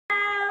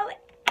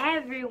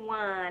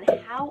everyone,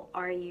 how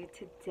are you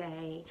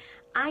today?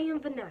 I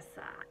am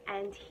Vanessa,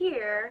 and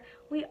here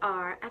we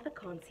are at the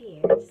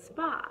Concierge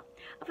Spa,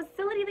 a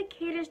facility that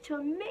caters to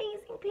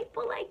amazing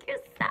people like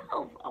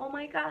yourself. Oh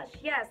my gosh,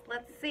 yes,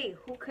 let's see,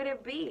 who could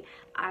it be?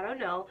 I don't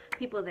know,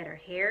 people that are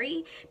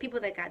hairy,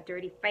 people that got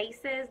dirty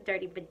faces,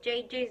 dirty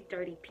vajayjays,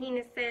 dirty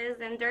penises,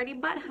 and dirty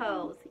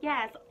buttholes.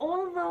 Yes,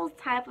 all of those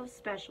type of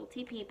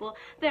specialty people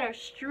that are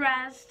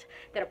stressed,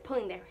 that are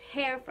pulling their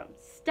hair from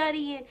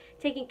studying,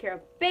 taking care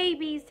of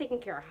babies, taking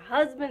care of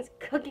husbands,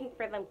 cooking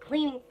for them,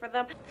 cleaning for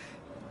them.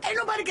 Ain't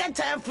nobody got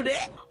time for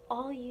that.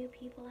 All you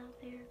people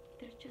out there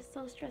that are just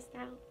so stressed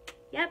out,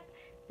 yep,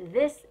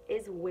 this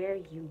is where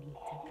you need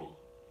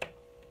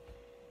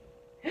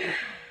to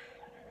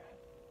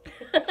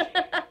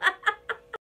be.